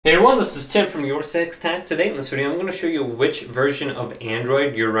Hey everyone, this is Tim from Your Six Tech. Today in this video I'm going to show you which version of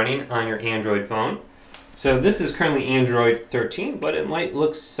Android you're running on your Android phone. So this is currently Android 13, but it might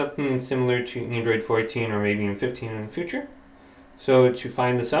look something similar to Android 14 or maybe even 15 in the future. So to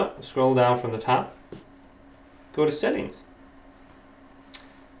find this out, scroll down from the top, go to Settings.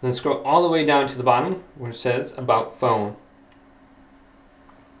 Then scroll all the way down to the bottom where it says About Phone.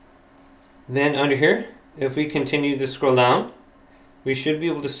 Then under here, if we continue to scroll down, we should be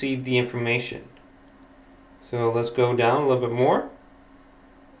able to see the information. So let's go down a little bit more.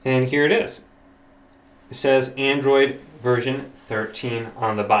 And here it is. It says Android version 13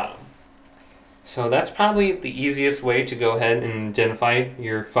 on the bottom. So that's probably the easiest way to go ahead and identify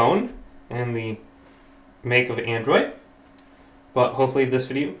your phone and the make of Android. But hopefully this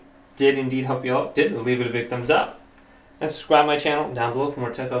video did indeed help you out. Leave it a big thumbs up. And subscribe to my channel down below for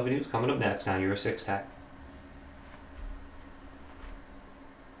more tech videos coming up next on Your Six Tech.